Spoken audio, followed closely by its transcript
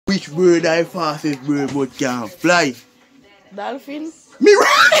Which bird I fastest bird but can't fly? Dolphin? Me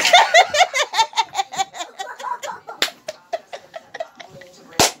right!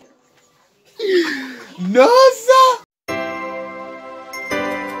 No, sir!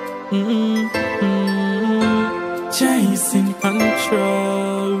 Chasing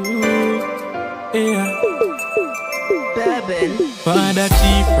control. Yeah. Father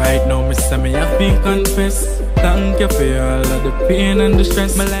chief, right now, Mr. Me have to confess. Thank you for all of the pain and the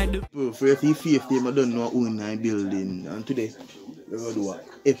stress. My life. First, he faced him, I don't know who in my building. And today, we're going to do an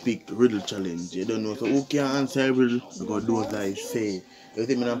epic riddle challenge. You don't know, so who can answer a riddle? We're going to do as I say. You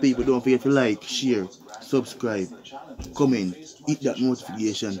see, man, people, don't forget to like, share, subscribe, comment, hit that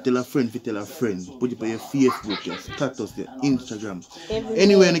notification, tell a friend, put it on your Facebook, your status, your Instagram.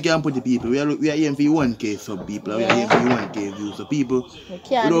 Anywhere you can put the people. We are aiming for 1K sub people, we are aiming for 1K views. So people,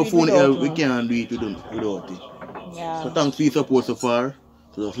 without phone help, we can't do it without it. Yeah. So thanks for your support so far.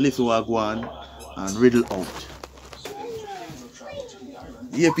 So just listen what I go on and riddle out.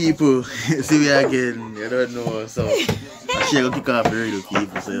 Yeah, people, see me again. You don't know, so I shall kick off the riddle,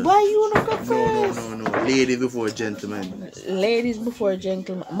 people. So. Why you wanna go first? No. Ladies before gentlemen. Ladies before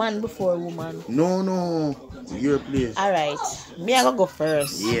gentlemen. Man before woman. No. Your place. Alright. Me I go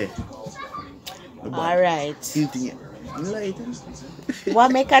first. Yeah. Alright. Light.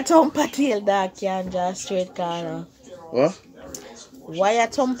 What make a thumper tail dog can draw straight corner? What? Why a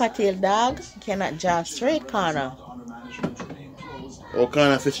thumper tail dog cannot draw straight corner? Or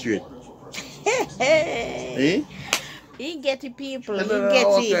corner for straight? Eh? He get it, people. He I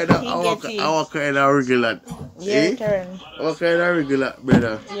get it. I walk kind of regular. Your turn. I walk kind of regular,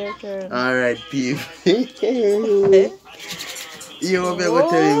 brother. Your turn. Alright, people. You will be able to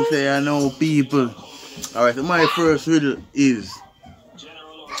tell him, say, I know people. Alright, so my first riddle is,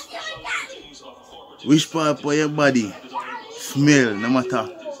 which part of your body smell no matter how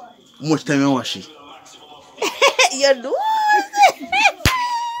much time you wash it? You do?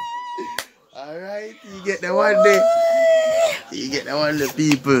 Alright, you get the one day. You get the one day,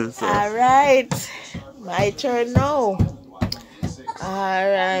 people. So. Alright. My turn now.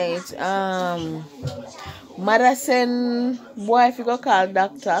 Alright. Mother send boy if you go call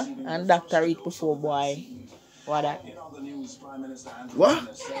doctor and doctor reach before boy. What that? What?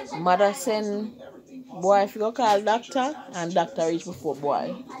 Mother send boy if you go call doctor and doctor reach before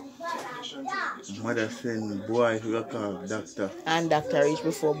boy. Mother send boy if you go call doctor. And doctor reach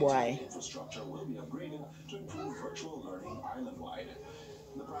before boy.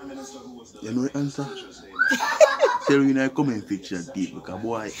 You know the answer? Tell me in the comment section, people, because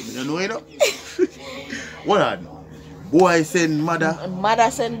boy, you know it. What on? Boy send mother. Mother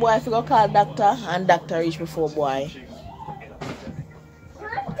send boy if you go call doctor and doctor reach before boy.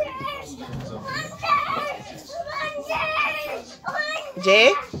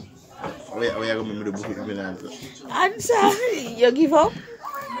 Jay? Where are you going to do the answer? Answer. You give up?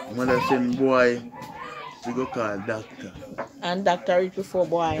 Mother send boy to go call doctor. And doctor reach before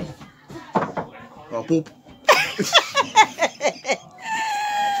boy. Oh, poop.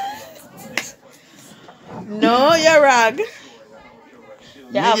 No, you're wrong.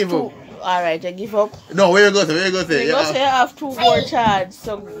 You have give two. up. Alright, you give up. No, where you go to? Where you go to? You go say you have 2 more charge.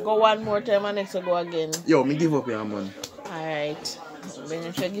 So go one more time and next go again. Yo, me give up here, man. Alright. Then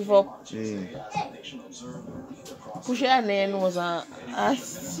if you give up, push your nose and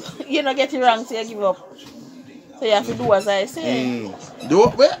you don't get it wrong, so you give up. So you have to do as I say. Do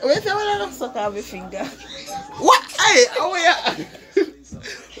what? Where's your Suck off your finger. What? Hey,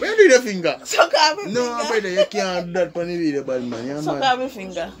 where do the finger? Suck off your No, finger. brother, you can't do that on the video, bad man. Yeah, Suck man. off your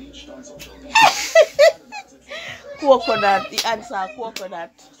finger. Coconut. The answer,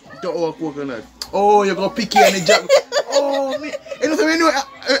 coconut. Oh, coconut. Oh, you're going to pick it on the job. Oh, me. You know what I mean?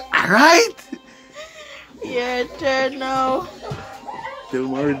 Alright. Your turn now. Still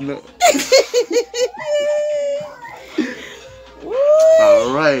married now.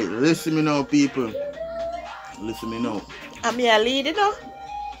 Alright, listen me now, people. Listen me now. I'm your lead, you know?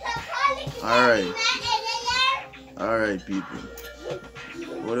 Alright. Alright, people.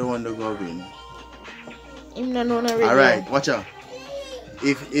 What do you want to go in? Him no know already. Alright, watch out.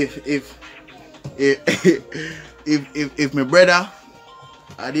 If my brother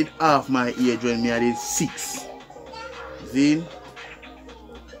I did half my age when me I did 6. See?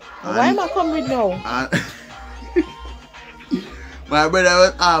 Why am I coming now? My brother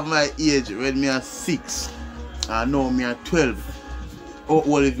was half my age when me at 6. And now me at 12. How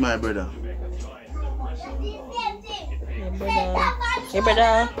old is my brother? Your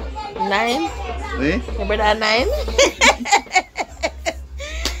brother 9? Eh? Your brother 9?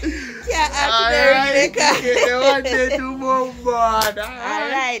 Can't Alright, get the one day to move on.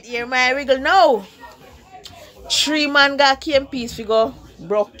 Alright, here my wriggle now. 3 man got cane piece figure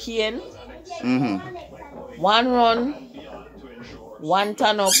broke cane. 1 run, 1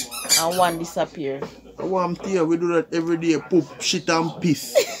 turn up, and 1 disappear. I want to hear we do that every day, poop, shit and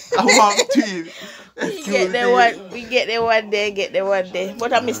piss. I want to hear. We get the one day.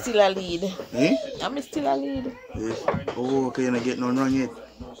 But I'm still a lead. Eh? I'm still a lead. Yes. Oh, okay, you're not getting none wrong yet.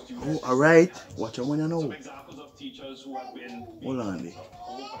 Oh, alright. Watch your money now. Hold on there.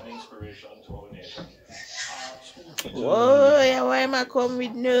 Whoa, yeah, why am I coming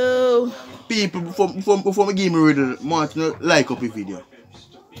with no? People, before I give me Riddle, want to like up the video.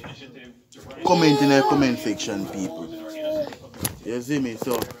 Comment in the comment section, people. You see me?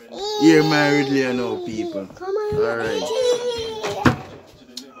 So, here my Riddle now, people. Alright.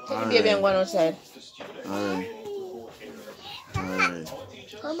 Baby, I'm going outside. Alright. Alright.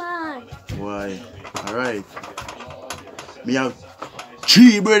 Come on. Why? Alright. Me have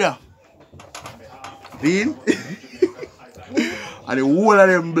 3 brother. See? And the whole of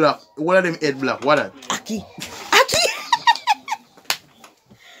them black. One of them head black. What that? Aki.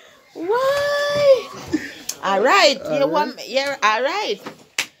 Why? Alright. You want me? Yeah, alright.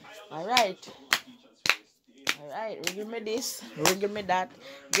 Wriggle me this, wriggle me that.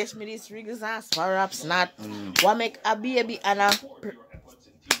 Guess me this, wriggles and perhaps not. What make a baby and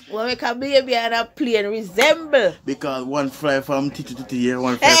a plane resemble? Because one fly from titty to titty,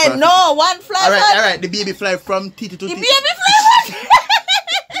 one fly Hey, from no, one fly from... Alright, the baby fly from titty to The titty. baby fly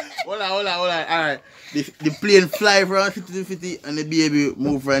Hold on. Alright. The plane fly from titty to titty and the baby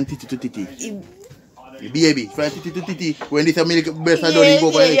move from titty to titty. The baby from titty to titty. When this American best I don't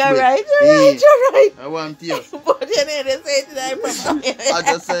go for the you're right. I want to hear. But you need to say it that I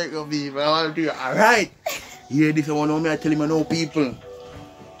just say it to me, but I want to hear. Alright. Hear this one on me, I tell him I know people.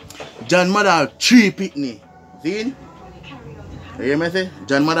 John mother have 3 picnic. See? You hear me say?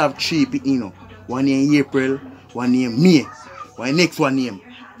 John mother have 3 picnic, you know. One name April, one name May. One next one name?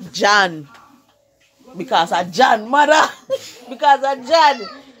 John. Because of John mother. Because of John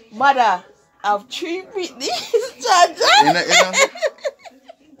mother have 3 picnics. John. You know?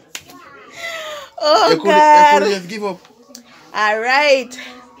 Oh you God. could just give up. Alright.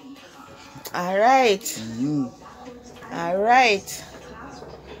 Alright.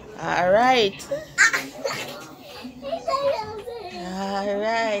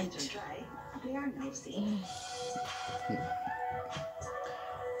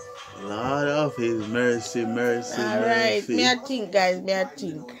 Lord of His mercy. Alright. Me I think, guys.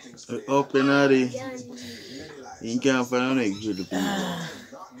 Up and out of you can't find the next video.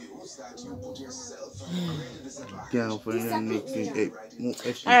 Can't find the next thing.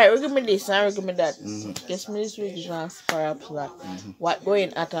 Alright, we give me this and we give me that. Guess me this week is perhaps that. What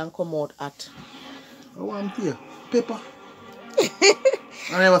going at and come out at? I want here. Pepper.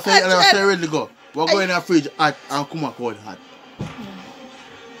 I never say ready to go. What going in the fridge hot and come out cold hot?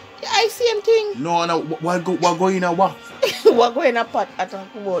 Yeah, I same thing. No, what going in a what? What going in a pot at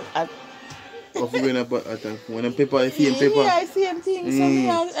and come out at? What going in a pot at and when the pepper, I see pepper. Yeah, I same thing. I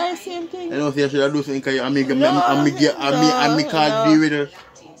same thing. I don't think I should do something because I make can't deal with her.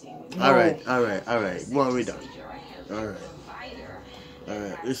 Alright. Go on with that.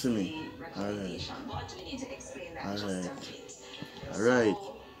 Alright, listen to me. Alright.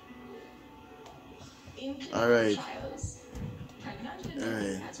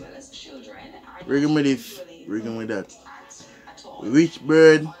 Rigging with this, rigging with that. Which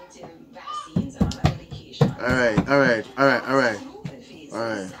bird? Alright.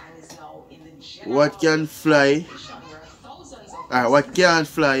 What can fly? Alright, what can't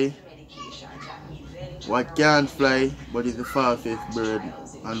fly? What can't fly but is the fastest bird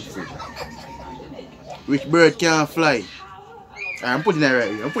on foot? Which bird can't fly? I'm putting that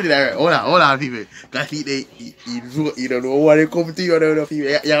right. Hold on, people. Because he don't know what they come to you. I don't know if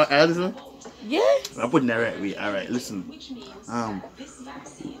you understand? Yeah. I'm putting that right way. Alright, listen.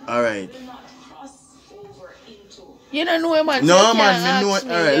 Alright. You don't know him, man. No, man, no.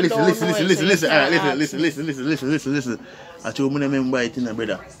 Alright, listen. Alright, listen. I told me remember it in a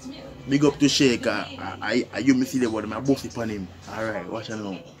brother. Big up to Shake. You me see the word, I boast upon him. Alright, watch out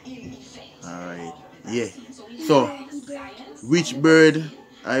now. Alright. Yeah. So, which bird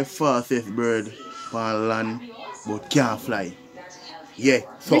I fastest bird on land but can't fly? Yeah.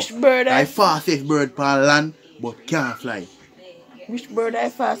 So, which bird I fastest bird on land but can't fly? Which bird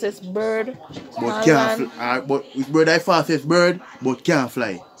I fastest bird but can't fly? Which bird I fastest bird but can't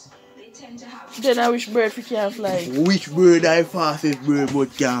fly? Then I which bird can't fly? Which bird I fastest bird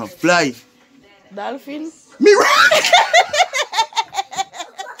but can't fly? Dolphin? Me right!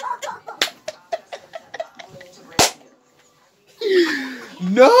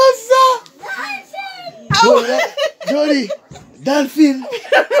 No, sir. Jody, dolphin.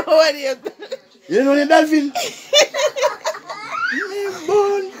 What you You know the dolphin?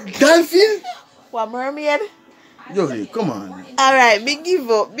 Dolphin? What, mermaid? Jody, come on. Alright, big give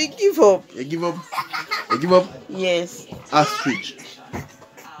up. Big give up. You give up? You give up? Yes. Ostrich.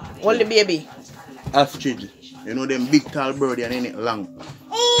 Only baby. Ostrich. You know them big tall birdie and they long.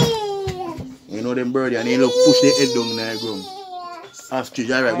 You know them birdie and they look push their head down in the ground. Ostrich,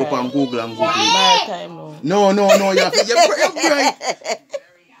 alright, go up and Google and Google it. Maritime No, you have to you're right.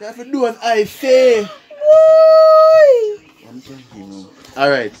 You have to do as I say. I'm telling you, man.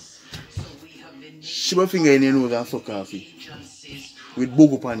 Alright. Shiba finger in your nose and suck off it. With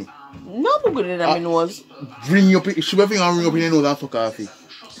bugu pan it. No bugu in my nose. Bring up it. Shiba finger and ring up in your nose and suck off it.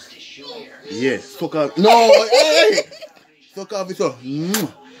 Yeah, suck off. No, hey! Suck off it so.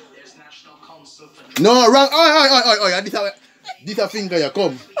 No, wrong. Oh, this a finger you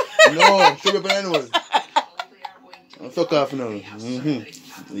come. No, shiba up in your nose. Suck off now.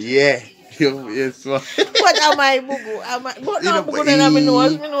 Yeah. Yes, man. What am I, bugu? But no bugu in my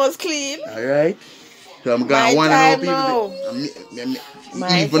nose. My nose clean. Alright. So I'm going one and all people.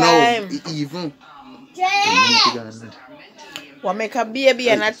 My time. Even. What make a baby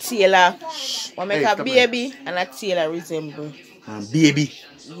and a tailor? What make a baby and a tailor resemble? Baby.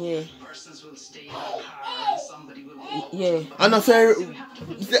 Yeah. Yeah. And I say,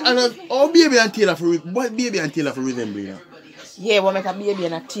 oh, baby and tailor for what baby and tailor for resemble? Yeah, what make a baby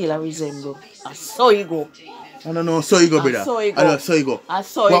and a tailor resemble? I saw you go. I don't know, so you go, brother. I saw you go. I saw you go. I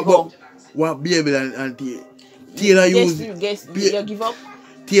saw you go. What baby and tailor use? Guess you give up?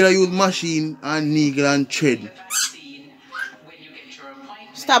 Tailor use machine and needle and thread.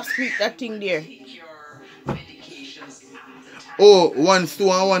 Stop speak that thing there. Oh, one stone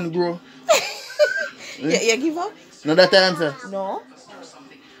and one grow. You give up? No, that answer. No.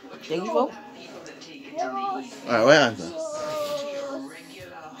 You give up? Alright, what answer?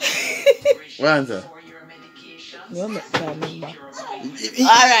 What answer? You make me remember.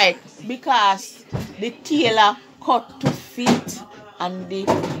 Alright, because the tailor cut to fit and the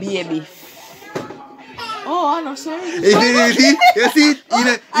baby. Oh, I'm not sorry. You see? No.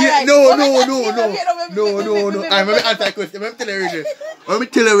 I'm going to answer a question. Let me tell you. Let me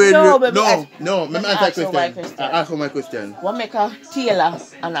tell you. No, let me answer a question. Answer my question. What make a tailor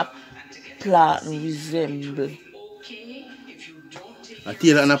and a plant resemble? A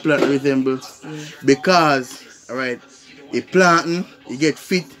tailor and a plant resemble? Because, alright, a planting, you get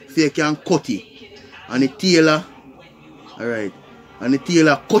fit so you can cut it. And the tailor, alright, and the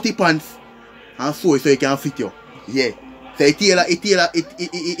tailor cut the pants and sew it so you can fit you. Yeah. So a tailor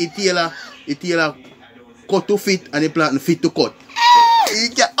cut to fit and the plant fit to cut.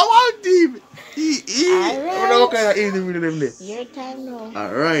 I want him. Alright. Your time now.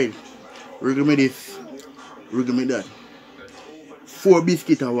 Alright. Wriggle me this. Wriggle me that. 4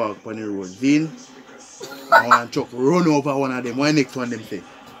 biscuits and walk on the road. Then I want Chuck run over one of them. What next one them say?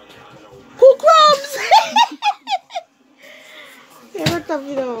 Who crumbs? You're not tough,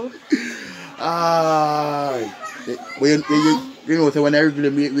 though. But you know, so when I wriggle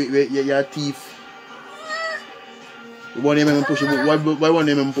them with your teeth, why don't push it? Why won't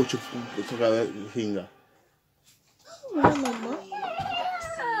you push your finger?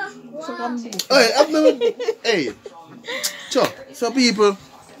 Hey, so people,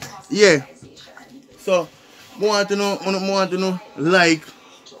 yeah. So, I want to know, like,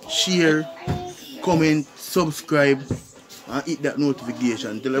 share, comment, subscribe, and hit that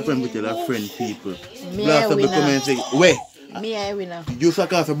notification. Tell a friend, tell a friend, people. Blast up the comment say, where? Me, I winner. You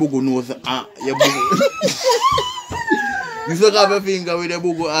suck off a bugu nose, your bugu. You suck off a finger with a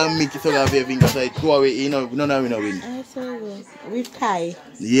bugu and make you suck off your finger, so it's 2 away, you know, none of them win. I saw you. With tie.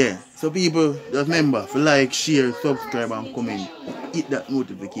 Yeah. So people, just remember, for like, share, subscribe and comment. Hit that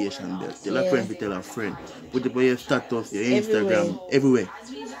notification bell. Tell a friend to tell a friend. Put it on your status, your Instagram, everywhere.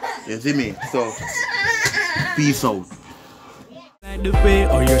 You see me? So, peace out. Like the way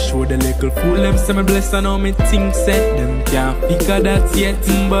or you show the little fool them say me blessed and all me things said them can't figure that yet.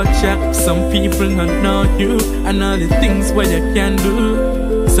 But yeah, some people don't know you and all the things what you can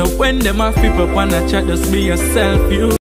do. So when them have people wanna chat, just be yourself, you.